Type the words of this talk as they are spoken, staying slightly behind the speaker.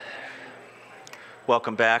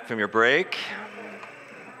Welcome back from your break.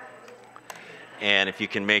 And if you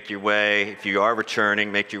can make your way, if you are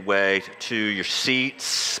returning, make your way to your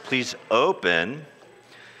seats. Please open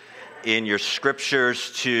in your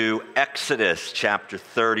scriptures to Exodus chapter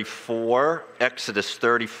 34. Exodus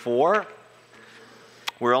 34.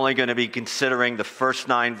 We're only going to be considering the first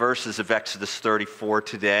 9 verses of Exodus 34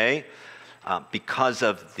 today because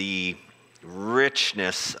of the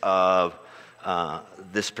richness of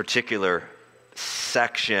this particular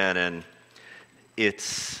section and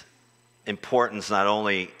its importance not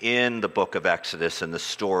only in the book of Exodus and the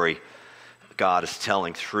story God is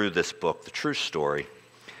telling through this book, the true story,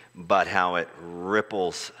 but how it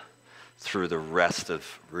ripples through the rest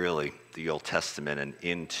of really the Old Testament and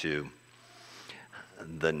into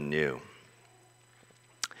the New.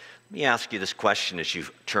 Let me ask you this question as you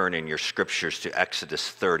turn in your scriptures to Exodus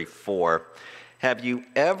 34. Have you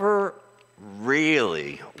ever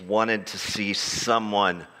really wanted to see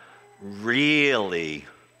someone really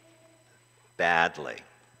badly?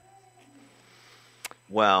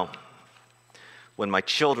 Well, when my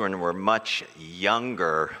children were much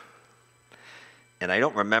younger, and I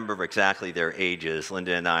don't remember exactly their ages,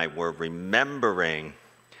 Linda and I were remembering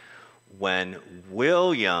when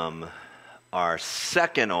William, our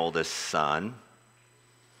second oldest son,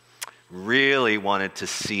 really wanted to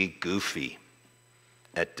see Goofy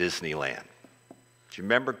at Disneyland. Do you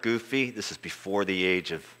remember Goofy? This is before the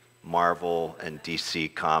age of Marvel and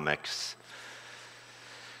DC Comics.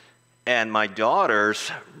 And my daughters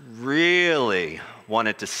really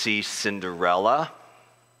wanted to see Cinderella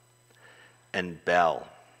and Belle.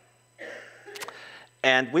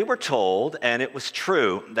 And we were told, and it was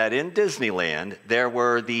true, that in Disneyland there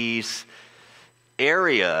were these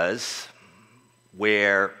areas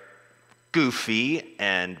where Goofy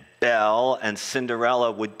and Belle and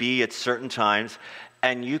Cinderella would be at certain times,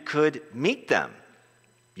 and you could meet them.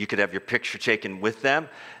 You could have your picture taken with them.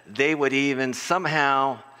 They would even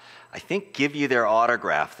somehow, I think, give you their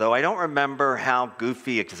autograph, though I don't remember how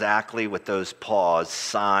Goofy exactly with those paws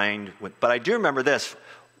signed, but I do remember this.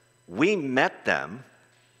 We met them,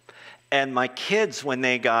 and my kids, when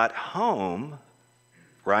they got home,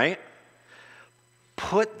 right,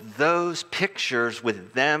 put those pictures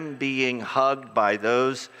with them being hugged by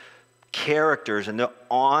those characters and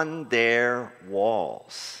on their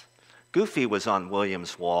walls. Goofy was on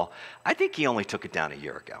William's wall. I think he only took it down a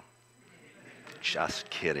year ago. Just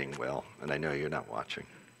kidding, Will, and I know you're not watching.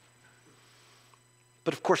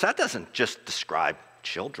 But of course, that doesn't just describe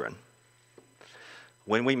children.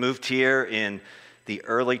 When we moved here in the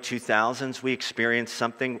early 2000s, we experienced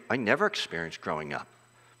something I never experienced growing up.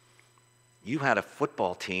 You had a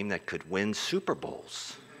football team that could win Super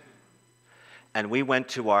Bowls. And we went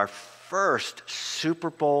to our first Super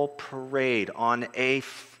Bowl parade on a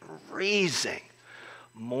freezing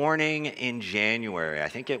morning in January. I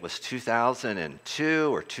think it was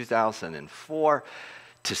 2002 or 2004,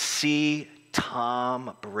 to see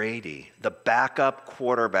Tom Brady, the backup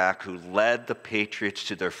quarterback who led the Patriots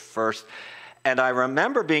to their first. And I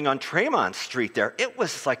remember being on Tremont Street there. It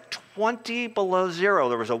was like 20 below zero.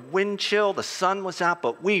 There was a wind chill. The sun was out,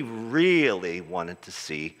 but we really wanted to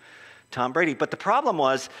see Tom Brady. But the problem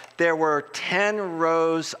was there were 10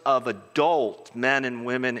 rows of adult men and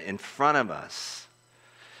women in front of us.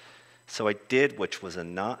 So I did, which was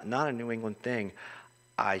not a New England thing.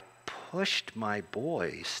 I pushed my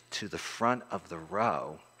boys to the front of the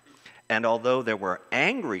row. And although there were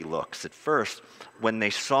angry looks at first, when they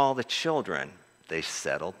saw the children, they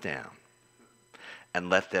settled down and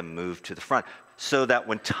let them move to the front. So that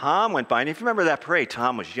when Tom went by, and if you remember that parade,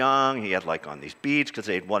 Tom was young, he had like on these beads because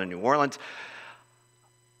they had won in New Orleans.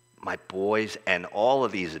 My boys and all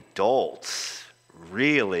of these adults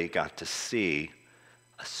really got to see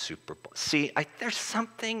a Super Bowl. See, there's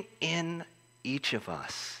something in each of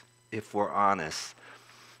us, if we're honest,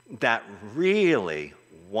 that really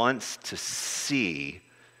wants to see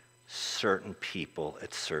certain people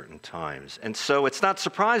at certain times. And so it's not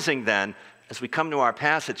surprising then, as we come to our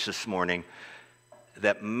passage this morning,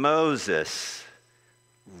 that Moses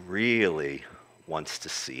really wants to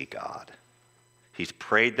see God. He's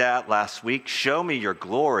prayed that last week. Show me your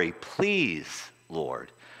glory, please, Lord.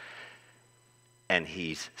 And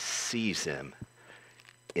he sees him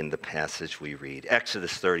in the passage we read.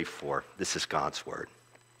 Exodus 34, this is God's word,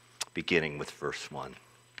 beginning with verse 1.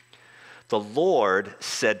 The Lord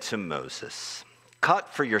said to Moses,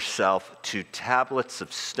 "Cut for yourself 2 tablets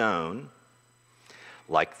of stone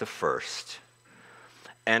like the first,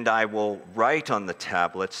 and I will write on the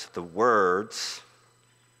tablets the words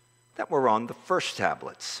that were on the first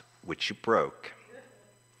tablets, which you broke.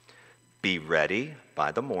 Be ready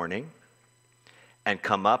by the morning, and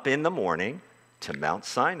come up in the morning to Mount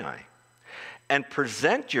Sinai, and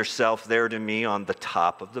present yourself there to me on the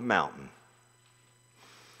top of the mountain.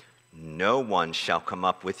 No one shall come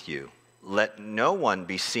up with you. Let no one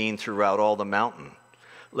be seen throughout all the mountain.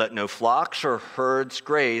 Let no flocks or herds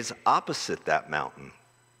graze opposite that mountain.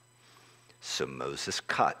 So Moses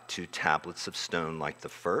cut 2 tablets of stone like the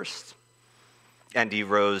first, and he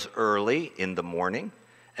rose early in the morning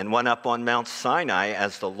and went up on Mount Sinai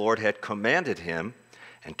as the Lord had commanded him,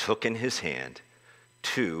 and took in his hand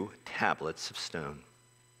 2 tablets of stone.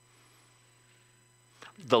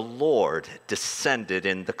 The Lord descended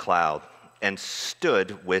in the cloud and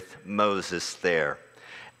stood with Moses there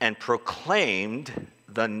and proclaimed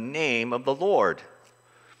the name of the Lord.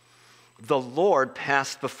 The Lord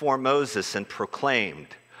passed before Moses and proclaimed,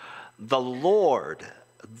 the Lord,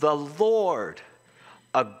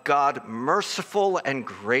 a God merciful and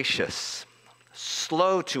gracious,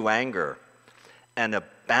 slow to anger, and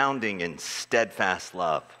abounding in steadfast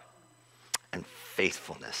love and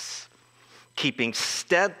faithfulness, keeping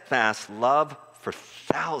steadfast love for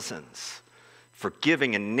thousands,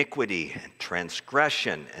 forgiving iniquity and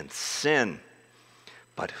transgression and sin,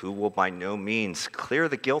 but who will by no means clear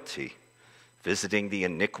the guilty, visiting the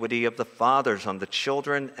iniquity of the fathers on the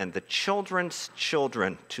children and the children's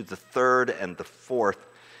children to the 3rd and the 4th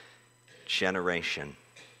generation.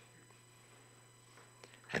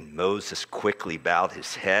 And Moses quickly bowed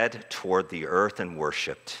his head toward the earth and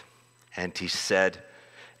worshiped. And he said,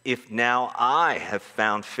 if now I have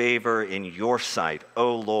found favor in your sight,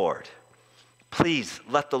 O Lord, please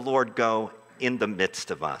let the Lord go in the midst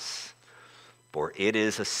of us. For it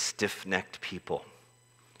is a stiff-necked people.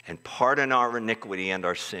 And pardon our iniquity and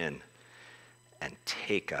our sin, and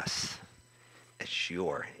take us as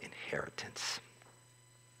your inheritance.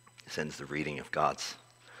 This ends the reading of God's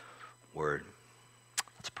word.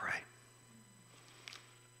 Let's pray.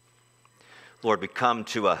 Lord, we come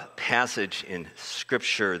to a passage in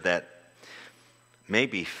Scripture that may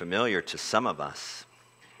be familiar to some of us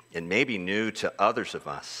and may be new to others of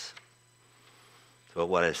us. But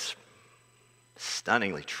what is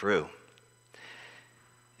stunningly true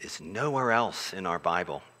is nowhere else in our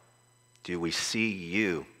Bible do we see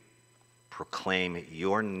you proclaim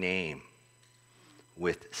your name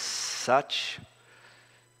with such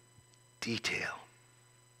detail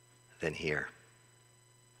than here.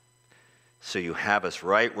 So you have us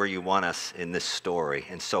right where you want us in this story.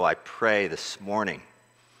 And so I pray this morning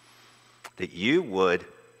that you would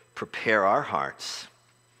prepare our hearts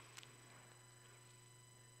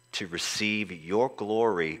to receive your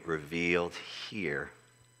glory revealed here,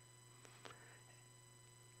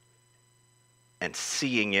 and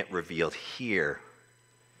seeing it revealed here,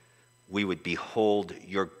 we would behold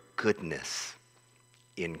your goodness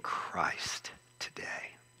in Christ today.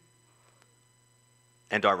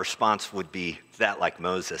 And our response would be that, like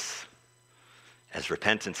Moses, as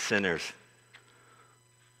repentant sinners,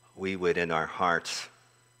 we would in our hearts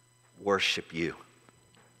worship you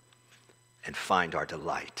and find our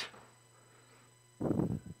delight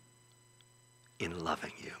in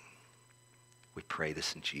loving you. We pray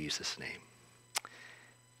this in Jesus' name.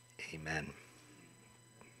 Amen.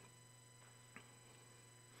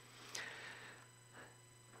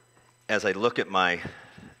 As I look at my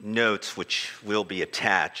notes, which will be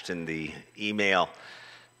attached in the email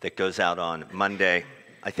that goes out on Monday,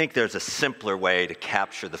 I think there's a simpler way to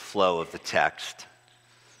capture the flow of the text.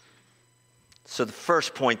 So the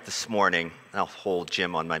first point this morning, I'll hold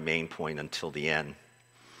Jim on my main point until the end,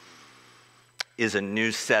 is a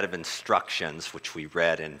new set of instructions, which we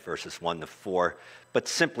read in verses 1 to 4, but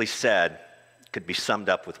simply said, could be summed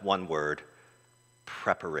up with one word: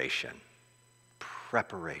 preparation.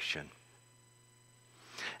 Preparation.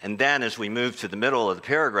 And then as we move to the middle of the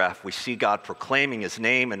paragraph, we see God proclaiming his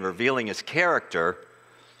name and revealing his character.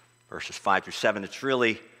 Verses 5 through 7, it's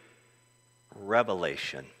really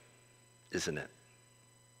revelation, isn't it?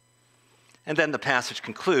 And then the passage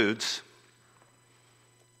concludes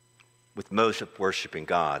with Moses worshiping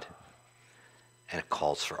God, and it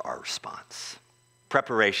calls for our response.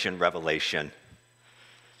 Preparation, revelation,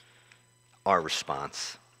 our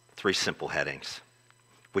response. 3 simple headings,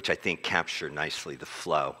 which I think capture nicely the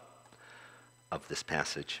flow of this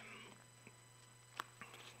passage.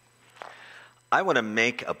 I want to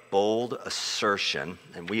make a bold assertion,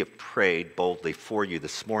 and we have prayed boldly for you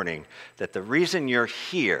this morning, that the reason you're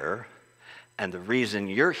here and the reason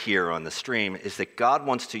you're here on the stream is that God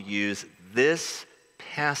wants to use this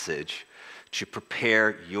passage to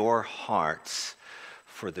prepare your hearts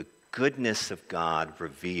for the goodness of God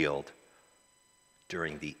revealed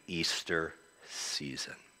during the Easter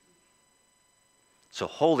season. So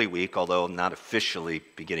Holy Week, although not officially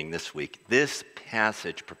beginning this week, this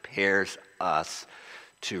passage prepares us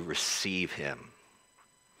to receive him.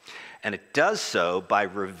 And it does so by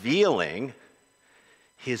revealing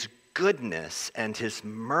his goodness and his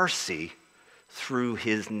mercy through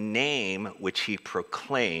his name, which he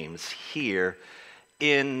proclaims here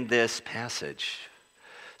in this passage.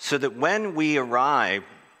 So that when we arrive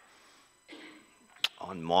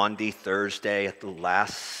on Maundy Thursday at the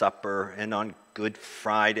Last Supper and on Good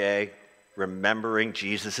Friday, remembering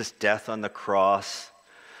Jesus' death on the cross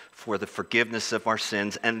for the forgiveness of our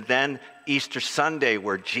sins, and then Easter Sunday,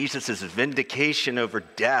 where Jesus' vindication over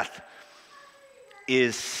death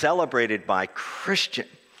is celebrated by Christians,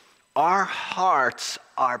 our hearts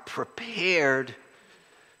are prepared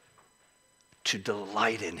to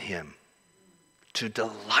delight in him. To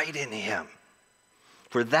delight in him.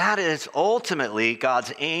 For that is ultimately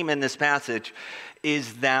God's aim in this passage,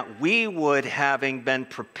 is that we would, having been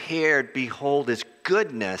prepared, behold his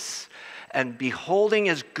goodness, and beholding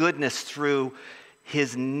his goodness through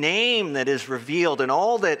his name that is revealed and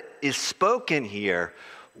all that is spoken here,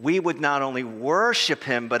 we would not only worship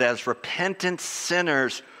him, but as repentant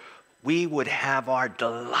sinners, we would have our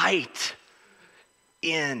delight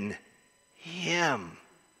in him.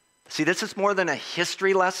 See, this is more than a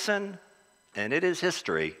history lesson, and it is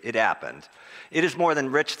history. It happened. It is more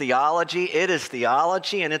than rich theology. It is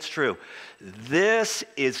theology, and it's true. This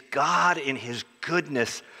is God in his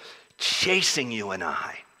goodness chasing you and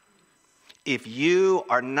I. If you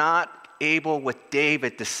are not able with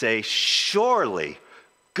David to say, surely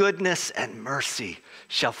goodness and mercy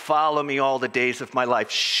shall follow me all the days of my life.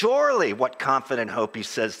 Surely, what confident hope he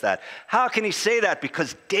says that. How can he say that?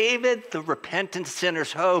 Because David, the repentant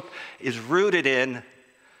sinner's hope, is rooted in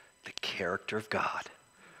the character of God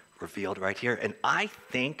revealed right here. And I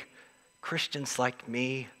think Christians like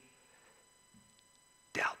me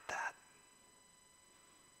doubt that.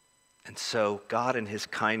 And so God in his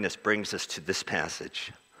kindness brings us to this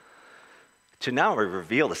passage to not only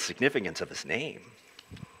reveal the significance of his name,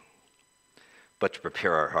 but to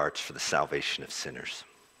prepare our hearts for the salvation of sinners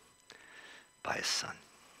by his Son.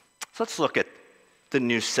 So let's look at the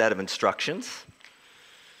new set of instructions.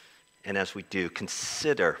 And as we do,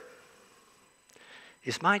 consider,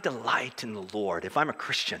 is my delight in the Lord, if I'm a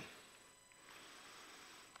Christian,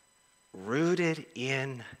 rooted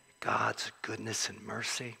in God's goodness and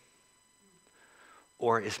mercy?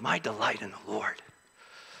 Or is my delight in the Lord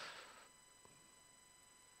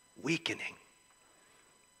weakening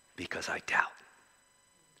because I doubt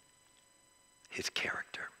his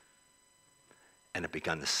character and have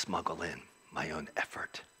begun to smuggle in my own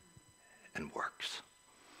effort and works?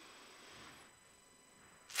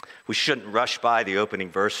 We shouldn't rush by the opening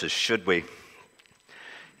verses, should we?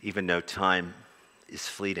 Even though time is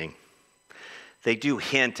fleeting. They do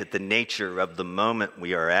hint at the nature of the moment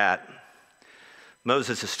we are at.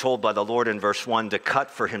 Moses is told by the Lord in verse 1 to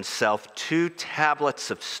cut for himself 2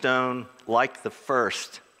 tablets of stone like the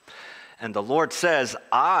first. And the Lord says,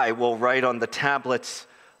 I will write on the tablets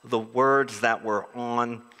the words that were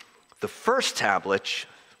on the first tablet,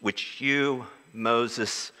 which you,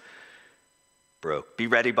 Moses, broke. Be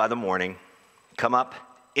ready by the morning. Come up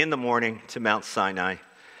in the morning to Mount Sinai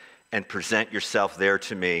and present yourself there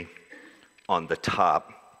to me on the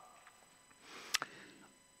top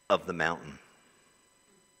of the mountain.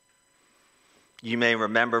 You may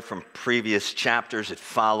remember from previous chapters that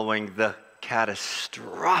following the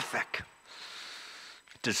catastrophic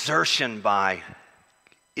desertion by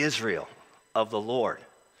Israel of the Lord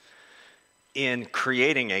in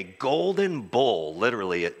creating a golden bull,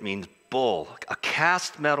 literally it means bull, a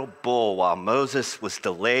cast metal bull, while Moses was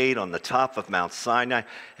delayed on the top of Mount Sinai,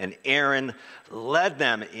 and Aaron led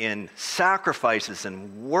them in sacrifices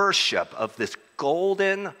and worship of this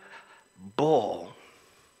golden bull.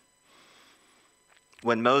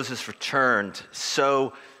 When Moses returned,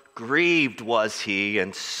 so grieved was he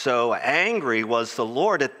and so angry was the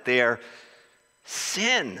Lord at their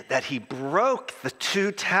sin that he broke the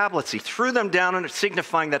 2 tablets. He threw them down,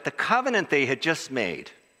 signifying that the covenant they had just made,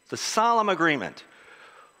 the solemn agreement,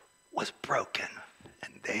 was broken,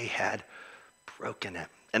 and they had broken it.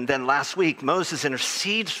 And then last week, Moses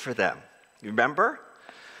intercedes for them. You remember?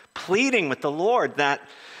 Pleading with the Lord that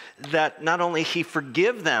not only he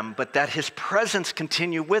forgive them, but that his presence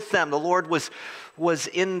continue with them. The Lord was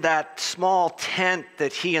in that small tent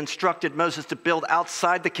that he instructed Moses to build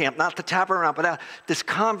outside the camp, not the tabernacle, but this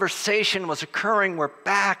conversation was occurring where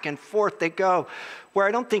back and forth they go, where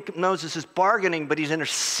I don't think Moses is bargaining, but he's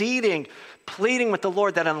interceding, pleading with the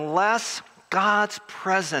Lord that unless God's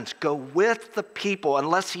presence go with the people,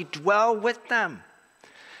 unless he dwell with them,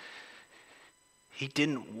 He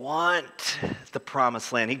didn't want the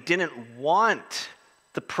promised land. He didn't want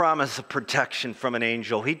the promise of protection from an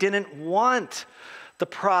angel. He didn't want the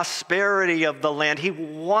prosperity of the land. He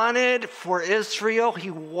wanted for Israel,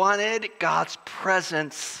 he wanted God's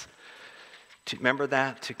presence remember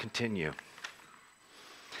that, to continue.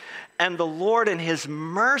 And the Lord in his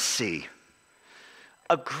mercy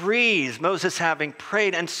agrees, Moses having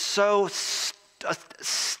prayed, and so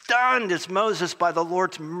stunned is Moses by the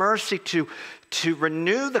Lord's mercy to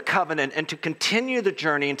renew the covenant and to continue the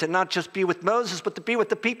journey and to not just be with Moses, but to be with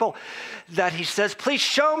the people, that he says, please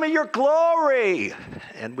show me your glory.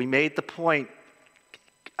 And we made the point,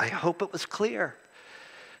 I hope it was clear,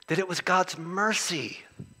 that it was God's mercy,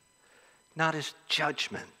 not his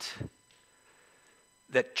judgment,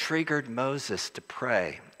 that triggered Moses to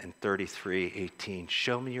pray in 33:18,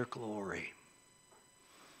 show me your glory.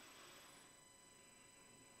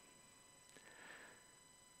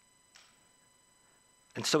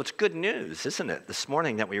 And so it's good news, isn't it, this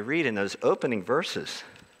morning that we read in those opening verses.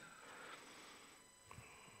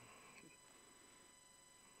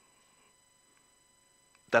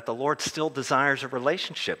 That the Lord still desires a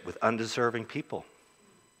relationship with undeserving people.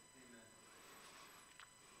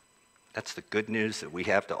 That's the good news that we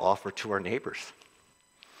have to offer to our neighbors.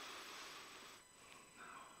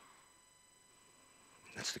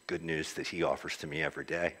 That's the good news that he offers to me every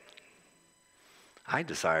day. I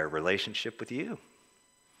desire a relationship with you,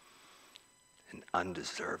 an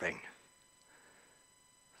undeserving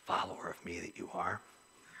follower of me that you are.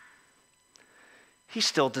 He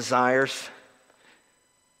still desires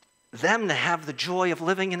them to have the joy of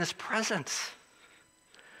living in his presence.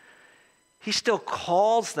 He still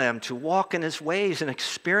calls them to walk in his ways and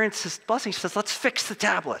experience his blessing. He says, let's fix the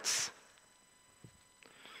tablets.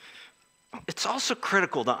 It's also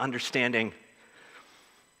critical to understanding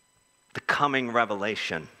the coming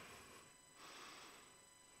revelation.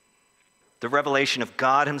 The revelation of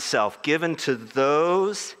God himself given to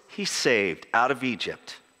those he saved out of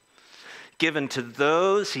Egypt, given to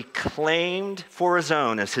those he claimed for his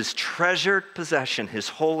own as his treasured possession, his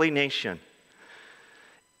holy nation.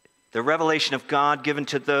 The revelation of God given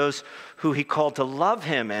to those who he called to love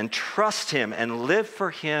him and trust him and live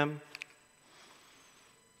for him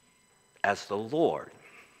as the Lord.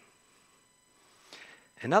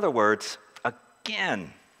 In other words,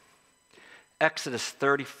 again, Exodus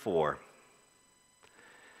 34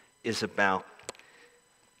 is about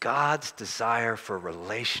God's desire for a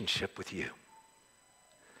relationship with you.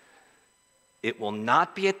 It will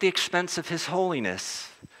not be at the expense of his holiness,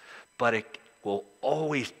 but it will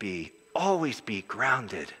always be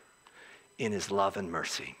grounded in his love and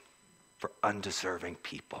mercy for undeserving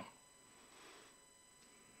people.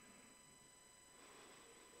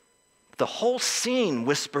 The whole scene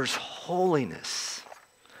whispers holiness.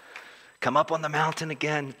 Come up on the mountain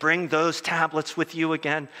again. Bring those tablets with you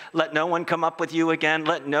again. Let no one come up with you again.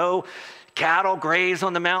 Let no cattle graze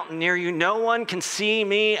on the mountain near you. No one can see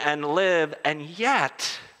me and live. And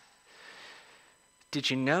yet,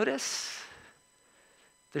 did you notice?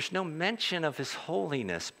 There's no mention of his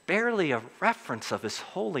holiness, barely a reference of his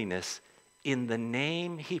holiness in the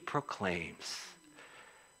name he proclaims.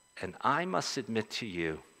 And I must admit to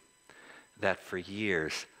you that for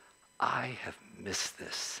years, I have missed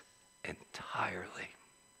this entirely.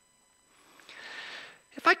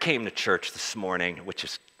 If I came to church this morning, which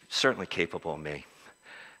is certainly capable of me,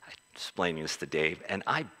 I explained this to Dave, and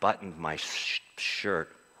I buttoned my shirt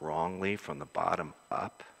wrongly from the bottom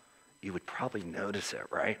up, you would probably notice it,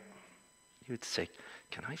 right? You would say,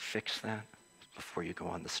 can I fix that before you go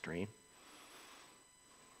on the stream?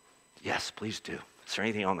 Yes, please do. Is there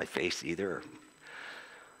anything on my face either?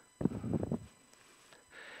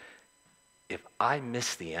 If I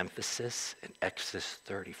miss the emphasis in Exodus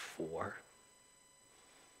 34,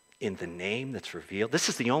 in the name that's revealed, this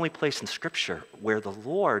is the only place in Scripture where the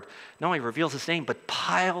Lord not only reveals his name, but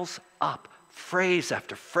piles up phrase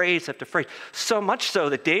after phrase after phrase. So much so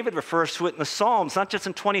that David refers to it in the Psalms, not just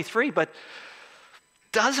in 23, but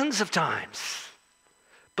dozens of times.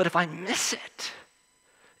 But if I miss it,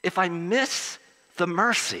 if I miss the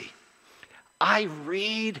mercy, I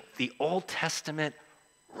read the Old Testament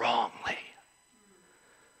wrongly.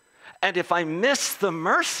 And if I miss the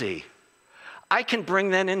mercy, I can bring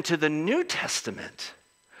that into the New Testament,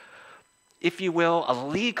 if you will, a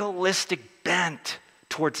legalistic bent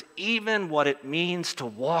towards even what it means to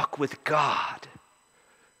walk with God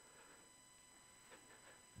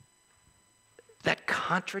that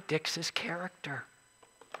contradicts his character.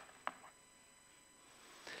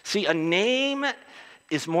 See, a name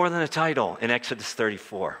is more than a title in Exodus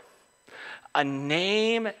 34. A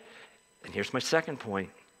name, and here's my second point,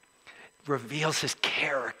 reveals his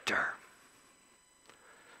character.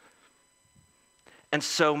 And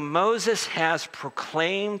so Moses has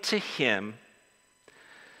proclaimed to him,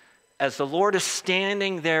 as the Lord is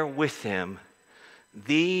standing there with him,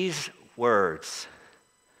 these words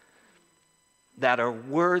that are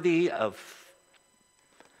worthy of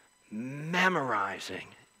memorizing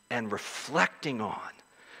and reflecting on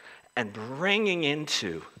and bringing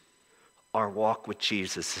into our walk with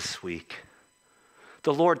Jesus this week.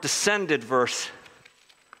 The Lord descended, verse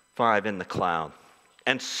 5, in the cloud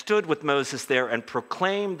and stood with Moses there and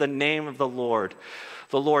proclaimed the name of the Lord.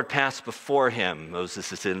 The Lord passed before him.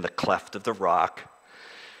 Moses is in the cleft of the rock.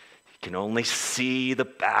 He can only see the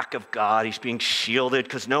back of God. He's being shielded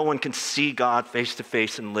because no one can see God face to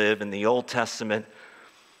face and live in the Old Testament.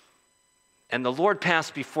 And the Lord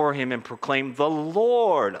passed before him and proclaimed, the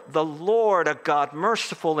Lord, a God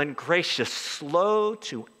merciful and gracious, slow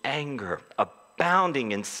to anger,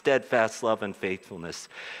 abounding in steadfast love and faithfulness,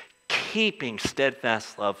 keeping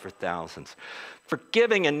steadfast love for thousands,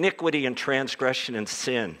 forgiving iniquity and transgression and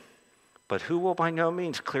sin, but who will by no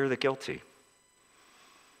means clear the guilty,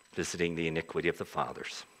 visiting the iniquity of the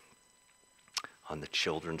fathers on the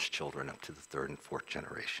children's children up to the third and fourth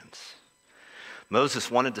generations.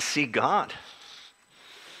 Moses wanted to see God.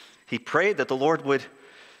 He prayed that the Lord would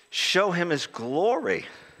show him his glory.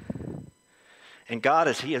 And God,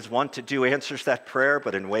 as he is wont to do, answers that prayer,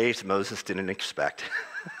 but in ways Moses didn't expect.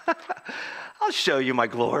 I'll show you my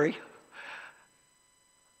glory.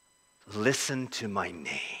 Listen to my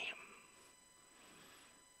name.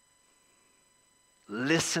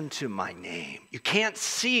 Listen to my name. You can't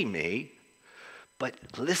see me, but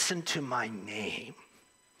listen to my name.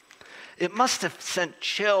 It must have sent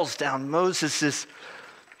chills down Moses'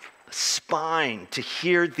 spine to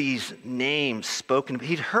hear these names spoken.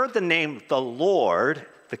 He'd heard the name the Lord,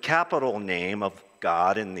 the capital name of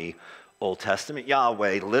God in the Old Testament,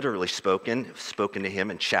 Yahweh, literally spoken to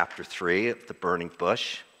him in chapter 3 of the burning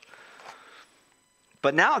bush.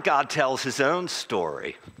 But now God tells his own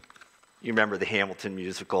story. You remember the Hamilton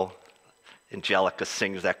musical? Angelica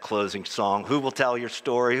sings that closing song, "Who will tell your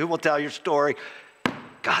story? Who will tell your story?"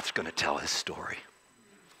 God's going to tell his story.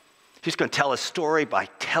 He's going to tell his story by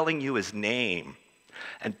telling you his name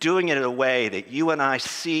and doing it in a way that you and I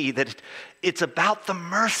see that it's about the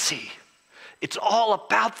mercy. It's all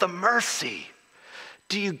about the mercy.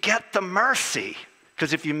 Do you get the mercy?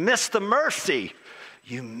 Because if you miss the mercy,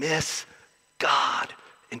 you miss God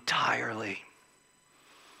entirely.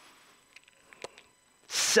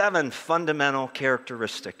 7 fundamental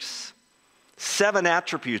characteristics. 7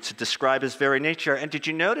 attributes that describe his very nature. And did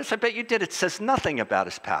you notice? I bet you did. It says nothing about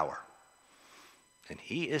his power. And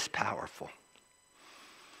he is powerful.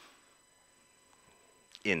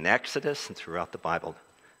 In Exodus and throughout the Bible,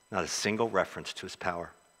 not a single reference to his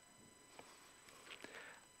power.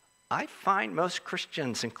 I find most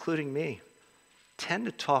Christians, including me, tend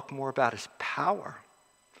to talk more about his power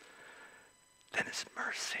than his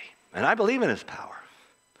mercy. And I believe in his power.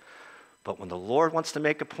 But when the Lord wants to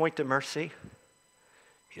make a point to mercy,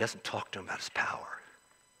 he doesn't talk to him about his power.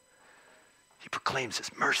 He proclaims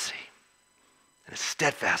his mercy and his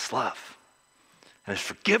steadfast love and his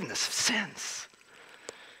forgiveness of sins.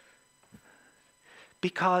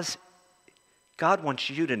 Because God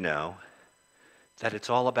wants you to know that it's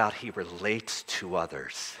all about he relates to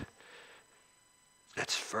others.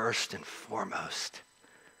 That's first and foremost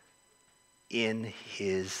in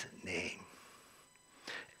his name.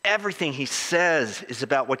 Everything he says is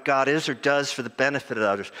about what God is or does for the benefit of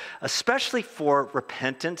others, especially for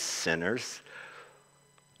repentant sinners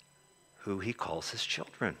who he calls his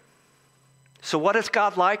children. So what is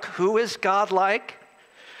God like? Who is God like?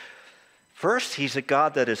 First, he's a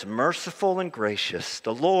God that is merciful and gracious.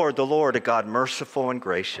 The Lord, a God merciful and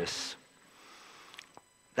gracious.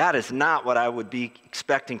 That is not what I would be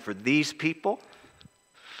expecting for these people.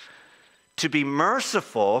 To be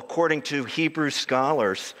merciful, according to Hebrew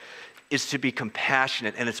scholars, is to be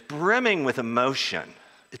compassionate, and it's brimming with emotion.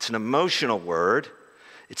 It's an emotional word.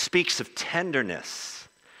 It speaks of tenderness,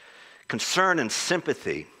 concern, and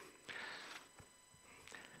sympathy.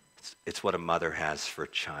 It's what a mother has for a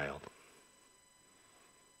child,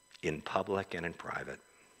 in public and in private.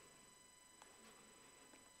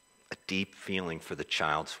 A deep feeling for the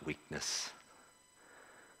child's weakness.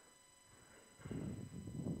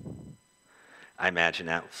 I imagine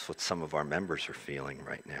that's what some of our members are feeling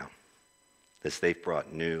right now, as they've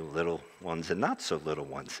brought new little ones and not so little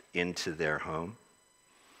ones into their home.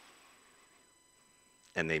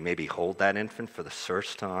 And they maybe hold that infant for the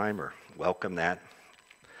first time or welcome that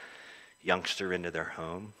youngster into their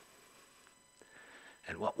home.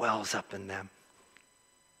 And what wells up in them?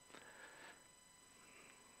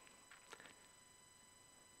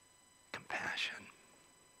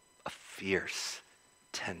 fierce,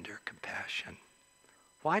 tender compassion.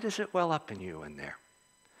 Why does it well up in you in there?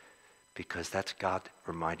 Because that's God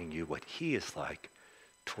reminding you what he is like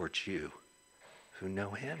towards you who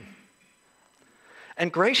know him.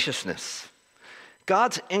 And graciousness.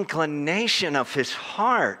 God's inclination of his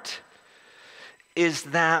heart is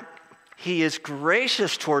that he is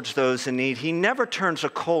gracious towards those in need. He never turns a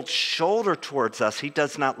cold shoulder towards us. He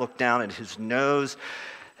does not look down at his nose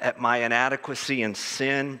at my inadequacy and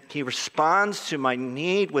sin. He responds to my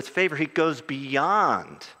need with favor. He goes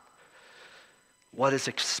beyond what is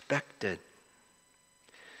expected.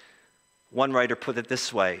 One writer put it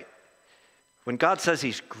this way: when God says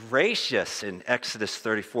he's gracious in Exodus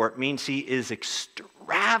 34, it means he is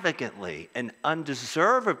extravagantly and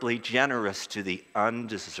undeservedly generous to the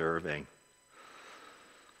undeserving.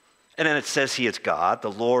 And then it says he is God, the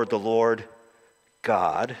Lord,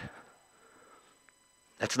 God.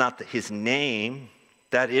 That's not his name.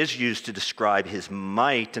 That is used to describe his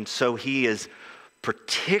might. And so he is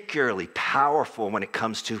particularly powerful when it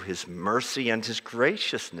comes to his mercy and his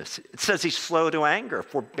graciousness. It says he's slow to anger,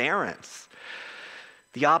 forbearance.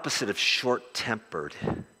 The opposite of short-tempered.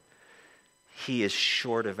 He is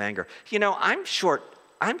short of anger. You know, I'm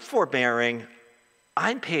forbearing,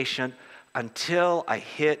 I'm patient until I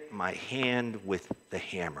hit my hand with the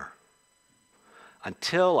hammer.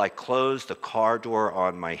 Until I close the car door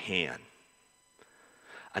on my hand.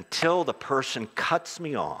 Until the person cuts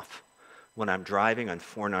me off when I'm driving on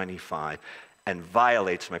 495 and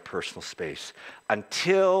violates my personal space.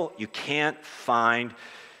 Until you can't find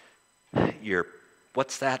your,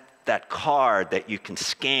 what's that card that you can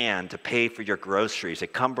scan to pay for your groceries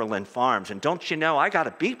at Cumberland Farms. And don't you know, I got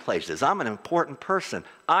to be places. I'm an important person.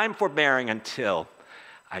 I'm forbearing until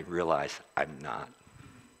I realize I'm not.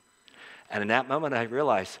 And in that moment, I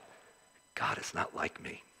realize God is not like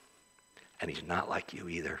me. And he's not like you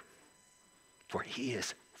either. For he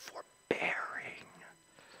is forbearing.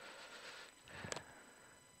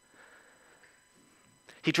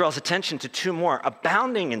 He draws attention to two more.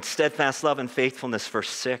 Abounding in steadfast love and faithfulness, verse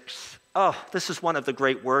 6. Oh, this is one of the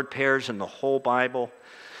great word pairs in the whole Bible.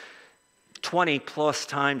 20 plus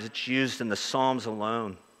times it's used in the Psalms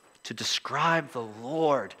alone to describe the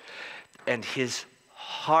Lord and his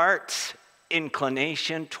heart's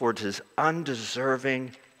inclination towards his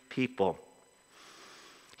undeserving people.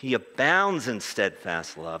 He abounds in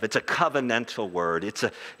steadfast love. It's a covenantal word. It's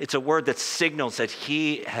a word that signals that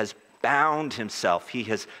he has bound himself. He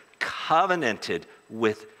has covenanted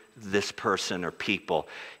with this person or people.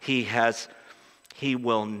 He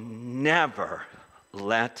will never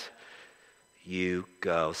let you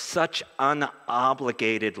go. Such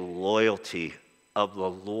unobligated loyalty of the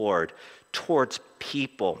Lord towards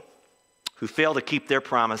people who fail to keep their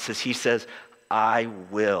promises. He says, I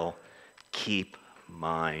will keep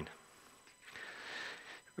mine.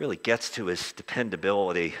 Really gets to his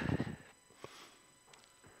dependability.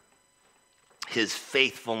 His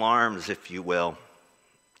faithful arms, if you will,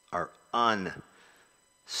 are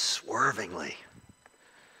unswervingly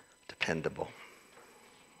dependable.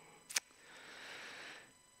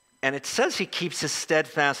 And it says he keeps his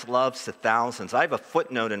steadfast loves to thousands. I have a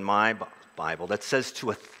footnote in my Bible that says to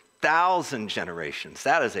 1,000 generations.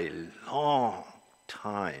 That is a long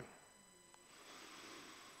time.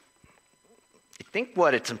 I think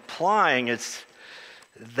what it's implying is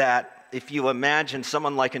that if you imagine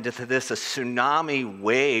someone likened to this, a tsunami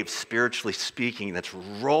wave, spiritually speaking, that's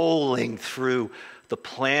rolling through the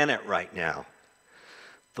planet right now.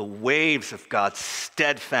 The waves of God's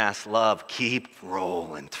steadfast love keep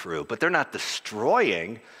rolling through, but they're not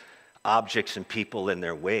destroying objects and people in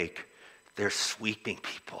their wake. They're sweeping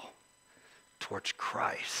people towards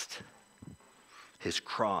Christ, his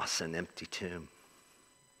cross and empty tomb.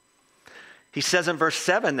 He says in verse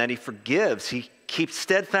 7 that he forgives. He keeps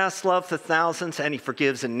steadfast love to thousands, and he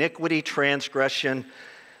forgives iniquity, transgression,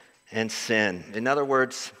 and sin. In other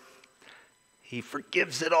words, he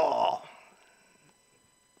forgives it all.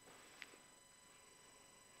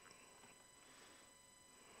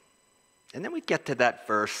 And then we get to that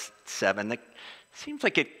verse 7 that seems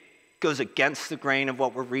like it goes against the grain of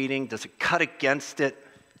what we're reading. Does it cut against it?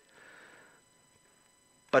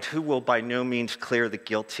 But who will by no means clear the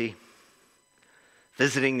guilty?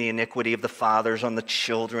 Visiting the iniquity of the fathers on the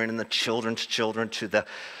children and the children's children to the...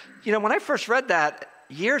 You know, when I first read that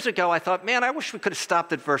years ago, I thought, man, I wish we could have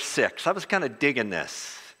stopped at verse 6. I was kind of digging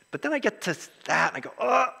this. But then I get to that and I go,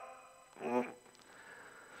 oh.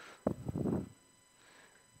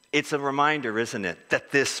 It's a reminder, isn't it,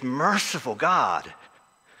 that this merciful God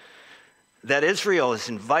that Israel is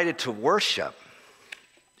invited to worship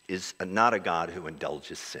is not a God who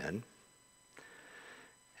indulges sin.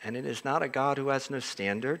 And it is not a God who has no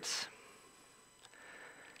standards.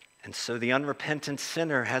 And so the unrepentant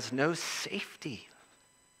sinner has no safety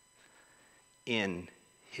in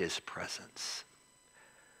his presence.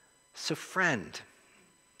 So friend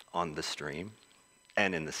on the stream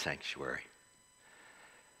and in the sanctuary,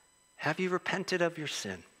 have you repented of your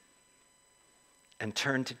sin and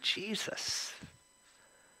turned to Jesus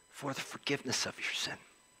for the forgiveness of your sin?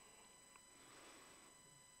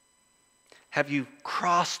 Have you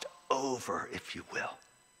crossed over, if you will,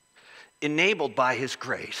 enabled by his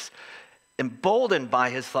grace, emboldened by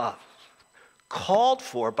his love, called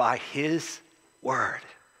for by his word?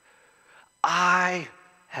 I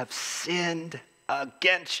have sinned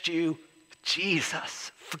against you,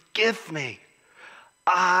 Jesus. Forgive me.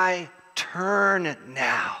 I turn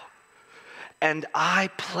now. And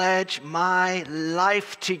I pledge my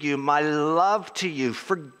life to you, my love to you.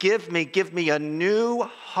 Forgive me, give me a new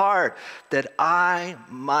heart that I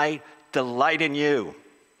might delight in you.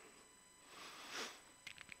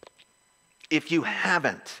 If you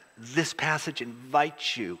haven't, this passage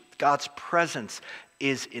invites you. God's presence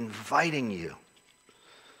is inviting you.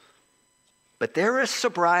 But there is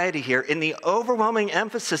sobriety here in the overwhelming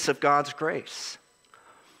emphasis of God's grace.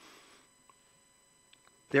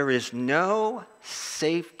 There is no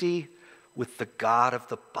safety with the God of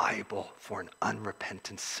the Bible for an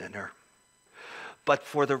unrepentant sinner. But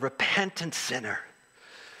for the repentant sinner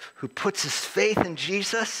who puts his faith in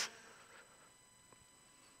Jesus,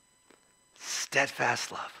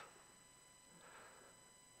 steadfast love.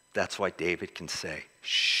 That's why David can say,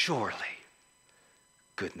 surely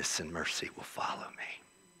goodness and mercy will follow me.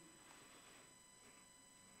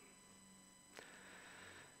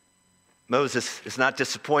 Moses is not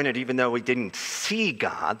disappointed, even though he didn't see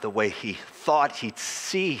God the way he thought he'd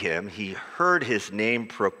see him. He heard his name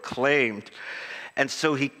proclaimed. And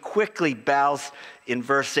so he quickly bows in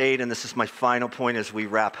verse 8, and this is my final point as we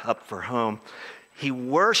wrap up for home. He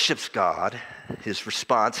worships God, his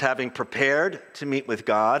response, having prepared to meet with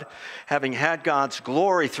God, having had God's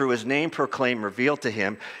glory through his name proclaimed, revealed to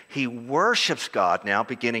him. He worships God now,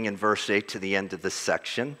 beginning in verse 8 to the end of this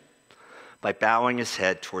section, by bowing his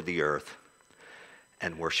head toward the earth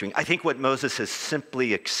and worshiping. I think what Moses has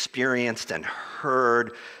simply experienced and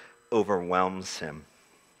heard overwhelms him.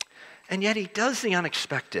 And yet he does the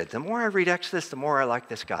unexpected. The more I read Exodus, the more I like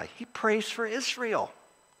this guy. He prays for Israel.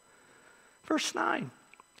 Verse 9,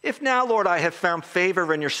 if now, Lord, I have found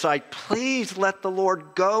favor in your sight, please let the Lord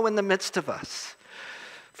go in the midst of us.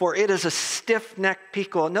 For it is a stiff-necked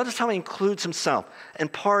people. Notice how he includes himself.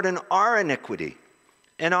 And pardon our iniquity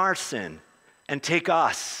and our sin, and take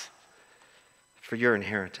us for your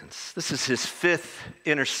inheritance. This is his fifth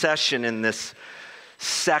intercession in this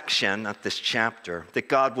section, not this chapter, that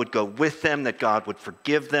God would go with them, that God would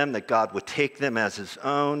forgive them, that God would take them as his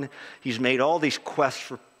own. He's made all these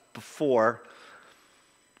quests before.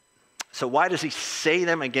 So why does he say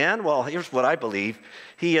them again? Well, here's what I believe.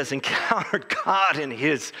 He has encountered God in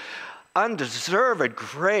his undeserved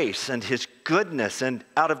grace and his goodness, and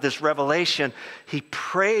out of this revelation, he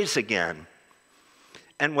prays again.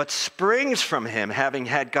 And what springs from him, having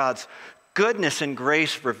had God's goodness and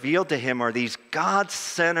grace revealed to him, are these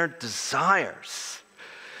God-centered desires.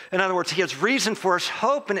 In other words, he has reason for his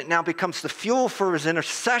hope, and it now becomes the fuel for his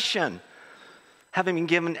intercession. Having been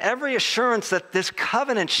given every assurance that this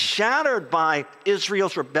covenant shattered by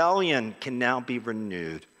Israel's rebellion can now be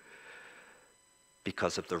renewed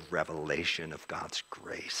because of the revelation of God's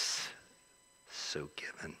grace so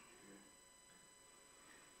given.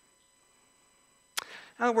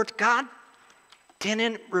 In other words, God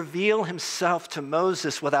didn't reveal himself to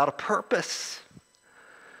Moses without a purpose.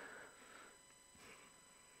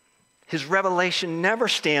 His revelation never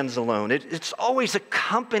stands alone. It's always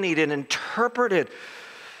accompanied and interpreted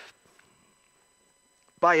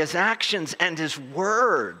by his actions and his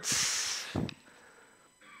words.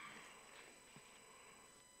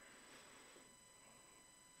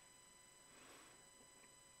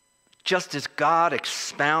 Just as God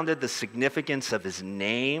expounded the significance of his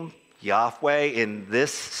name, Yahweh, in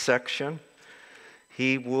this section,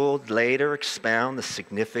 he will later expound the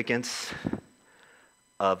significance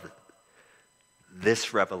of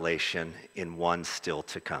this revelation in one still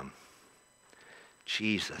to come.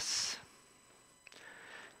 Jesus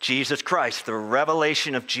Christ, the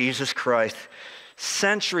revelation of Jesus Christ,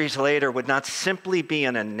 centuries later would not simply be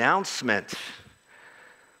an announcement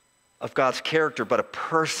of God's character, but a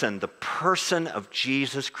person, the person of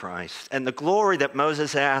Jesus Christ. And the glory that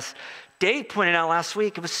Moses asked, Dave pointed out last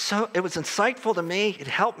week, it was insightful to me, it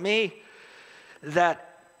helped me,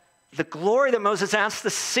 that The glory that Moses asked to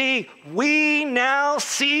see, we now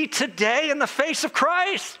see today in the face of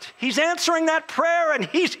Christ. He's answering that prayer and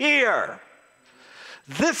he's here.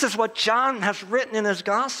 This is what John has written in his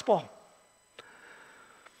gospel.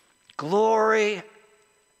 Glory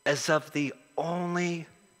as of the only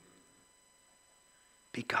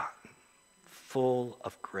begotten, full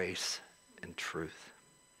of grace and truth.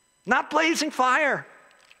 Not blazing fire.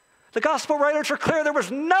 The gospel writers are clear. There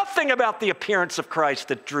was nothing about the appearance of Christ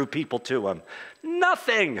that drew people to him.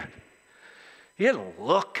 Nothing. He didn't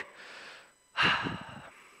look.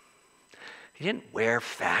 He didn't wear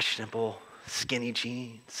fashionable skinny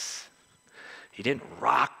jeans. He didn't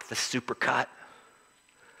rock the supercut.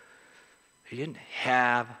 He didn't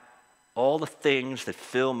have all the things that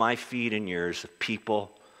fill my feed and yours of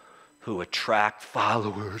people who attract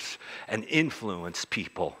followers and influence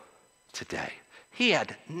people today. He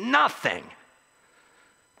had nothing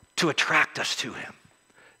to attract us to him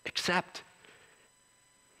except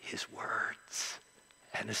his words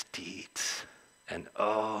and his deeds. And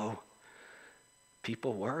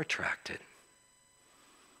people were attracted.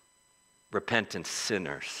 Repentant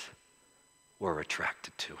sinners were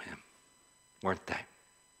attracted to him, weren't they?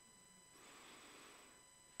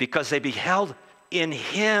 Because they beheld in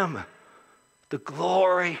him the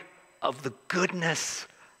glory of the goodness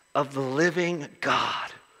of the living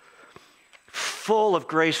God, full of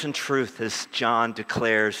grace and truth, as John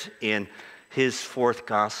declares in his fourth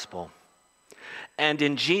gospel. And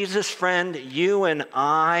in Jesus, friend, you and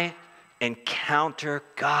I encounter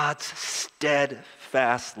God's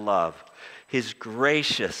steadfast love, his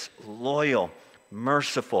gracious, loyal,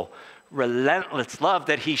 merciful, relentless love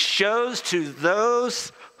that he shows to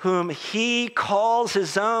those whom he calls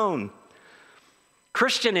his own.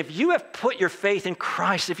 Christian, if you have put your faith in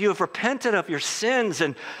Christ, if you have repented of your sins,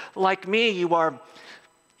 and like me, you are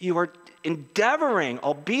endeavoring,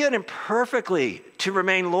 albeit imperfectly, to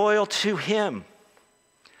remain loyal to him,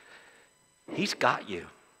 he's got you.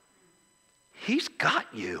 He's got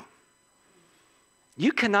you.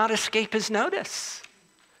 You cannot escape his notice.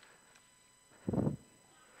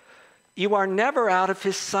 You are never out of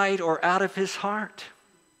his sight or out of his heart.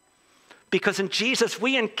 Because in Jesus,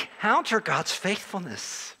 we encounter God's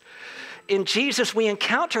faithfulness. In Jesus, we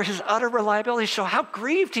encounter his utter reliability. So how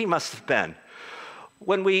grieved he must have been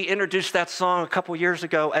when we introduced that song a couple years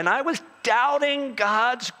ago, and I was doubting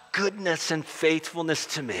God's goodness and faithfulness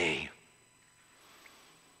to me.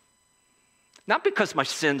 Not because my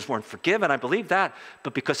sins weren't forgiven, I believe that,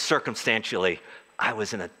 but because circumstantially, I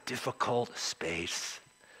was in a difficult space.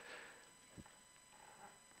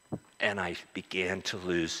 And I began to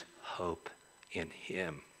lose hope in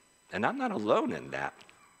him. And I'm not alone in that.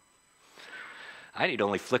 I need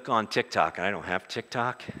only flick on TikTok, and I don't have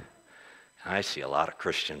TikTok. I see a lot of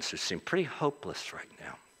Christians who seem pretty hopeless right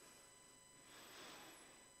now.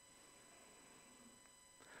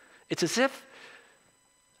 It's as if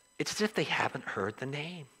they haven't heard the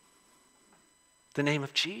name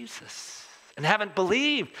of Jesus, and haven't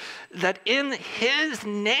believed that in his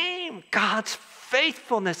name, God's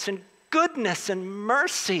faithfulness and goodness and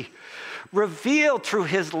mercy revealed through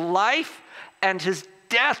his life and his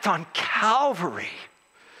death on Calvary,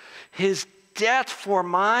 his death for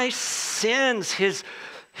my sins, his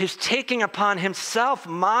taking upon himself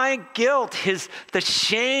my guilt, the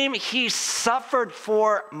shame he suffered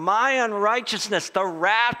for my unrighteousness, the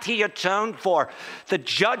wrath he atoned for, the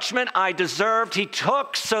judgment I deserved he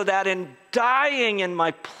took, so that in dying in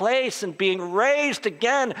my place and being raised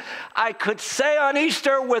again, I could say on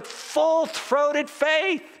Easter with full-throated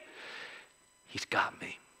faith, he's got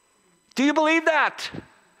me. Do you believe that?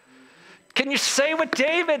 Can you say with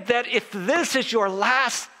David that if this is your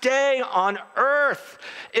last day on earth,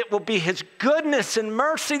 it will be his goodness and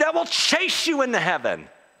mercy that will chase you into heaven?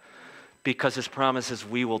 Because his promise is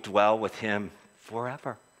we will dwell with him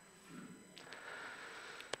forever.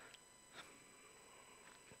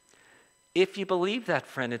 If you believe that,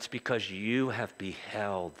 friend, it's because you have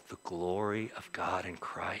beheld the glory of God in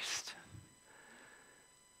Christ.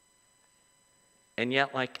 And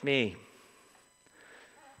yet, like me,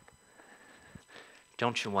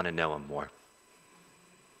 don't you want to know him more?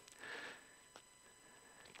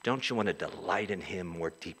 Don't you want to delight in him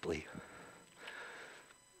more deeply?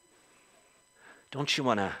 Don't you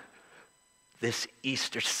want to, this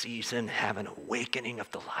Easter season, have an awakening of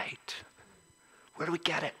the light? Where do we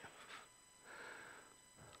get it?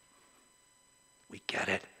 We get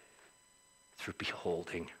it through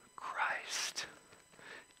beholding Christ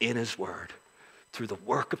in his word, through the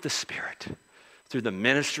work of the Spirit, through the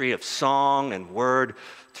ministry of song and word,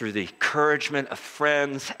 through the encouragement of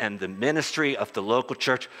friends and the ministry of the local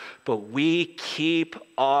church, but we keep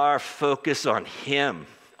our focus on Him,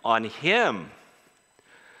 on Him.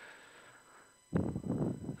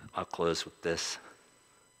 I'll close with this.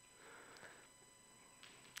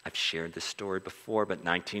 I've shared this story before, but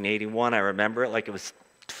 1981, I remember it like it was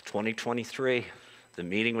 2023. The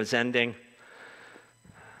meeting was ending.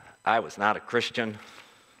 I was not a Christian.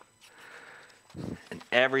 And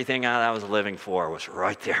everything I was living for was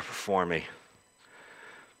right there before me.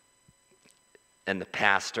 And the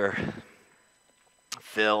pastor,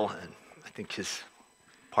 Phil, and I think his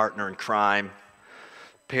partner in crime,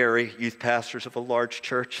 Perry, youth pastors of a large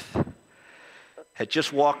church, had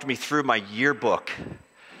just walked me through my yearbook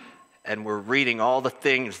and were reading all the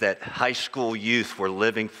things that high school youth were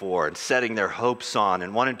living for and setting their hopes on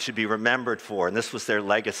and wanted to be remembered for. And this was their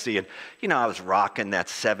legacy. And, I was rocking that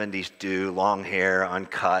 70s do, long hair,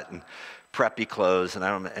 uncut, and preppy clothes. And I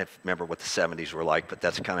don't remember what the 70s were like, but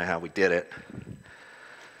that's kind of how we did it.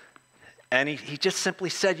 And he just simply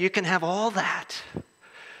said, you can have all that.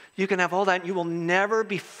 You can have all that, and you will never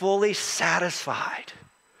be fully satisfied.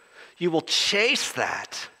 You will chase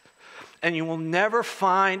that, and you will never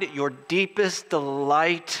find your deepest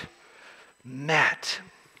delight met.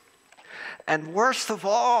 And worst of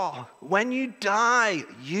all, when you die,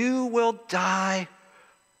 you will die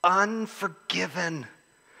unforgiven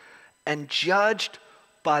and judged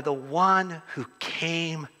by the one who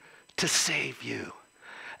came to save you.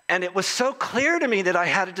 And it was so clear to me that I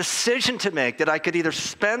had a decision to make, that I could either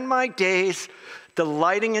spend my days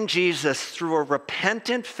delighting in Jesus through a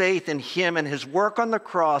repentant faith in Him and His work on the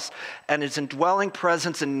cross and His indwelling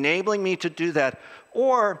presence enabling me to do that,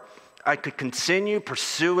 or I could continue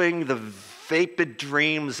pursuing the vapid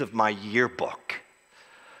dreams of my yearbook.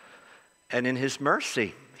 And in His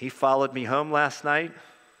mercy, He followed me home last night.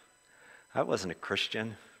 I wasn't a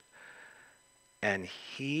Christian. And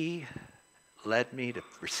He led me to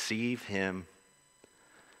receive Him.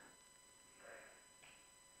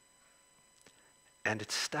 And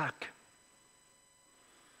it stuck.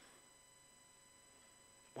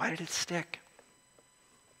 Why did it stick?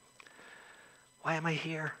 Why am I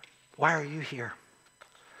here? Why are you here?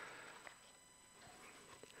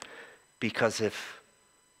 Because if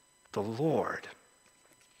the Lord,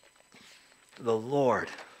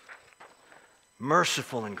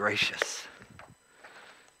 merciful and gracious,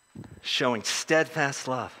 showing steadfast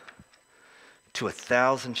love to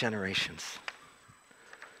 1,000 generations,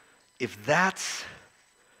 if that's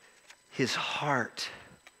His heart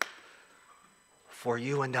for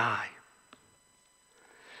you and I,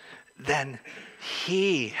 then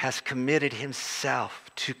He has committed Himself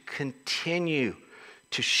to continue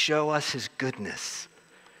to show us His goodness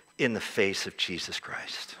in the face of Jesus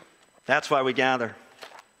Christ. That's why we gather.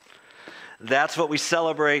 That's what we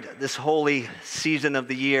celebrate this holy season of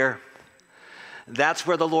the year. That's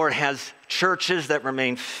where the Lord has churches that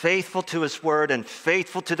remain faithful to His word and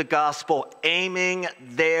faithful to the gospel, aiming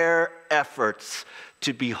their efforts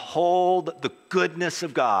to behold the goodness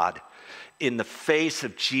of God in the face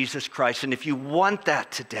of Jesus Christ. And if you want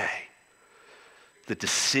that today, the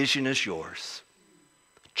decision is yours.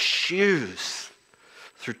 Choose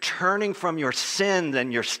through turning from your sin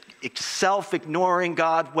and your self-ignoring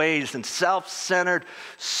God ways and self-centered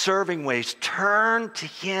serving ways. Turn to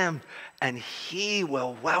Him and He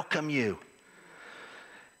will welcome you.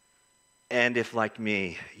 And if, like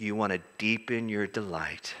me, you want to deepen your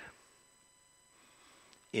delight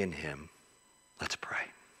in Him, let's pray.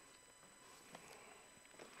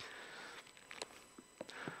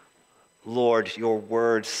 Lord, your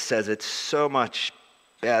word says it so much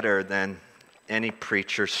better than any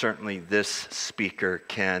preacher, certainly this speaker,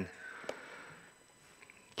 can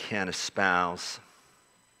espouse.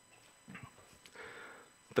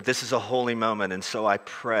 But this is a holy moment, and so I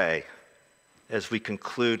pray as we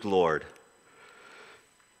conclude, Lord,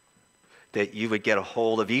 that you would get a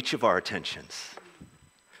hold of each of our attentions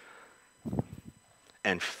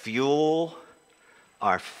and fuel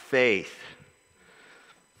our faith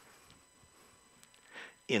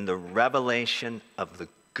in the revelation of the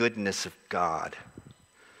goodness of God,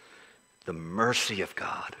 the mercy of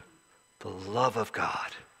God, the love of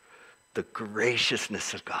God, the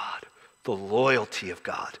graciousness of God, the loyalty of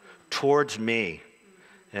God towards me,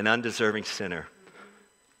 an undeserving sinner,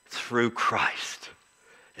 through Christ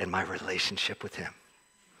and my relationship with Him.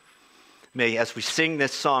 May, as we sing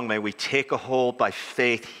this song, may we take a hold by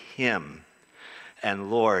faith Him. And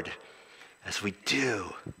Lord, as we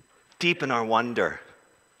do, deepen our wonder,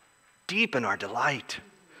 deepen our delight,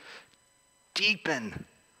 deepen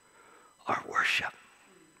our worship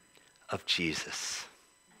of Jesus.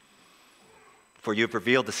 For you have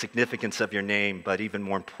revealed the significance of your name, but even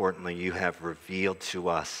more importantly, you have revealed to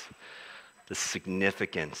us the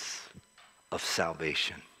significance of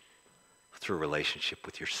salvation through relationship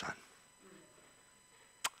with your Son.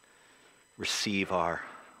 Receive our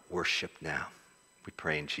worship now. We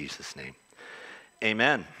pray in Jesus' name.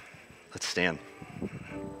 Amen. Let's stand.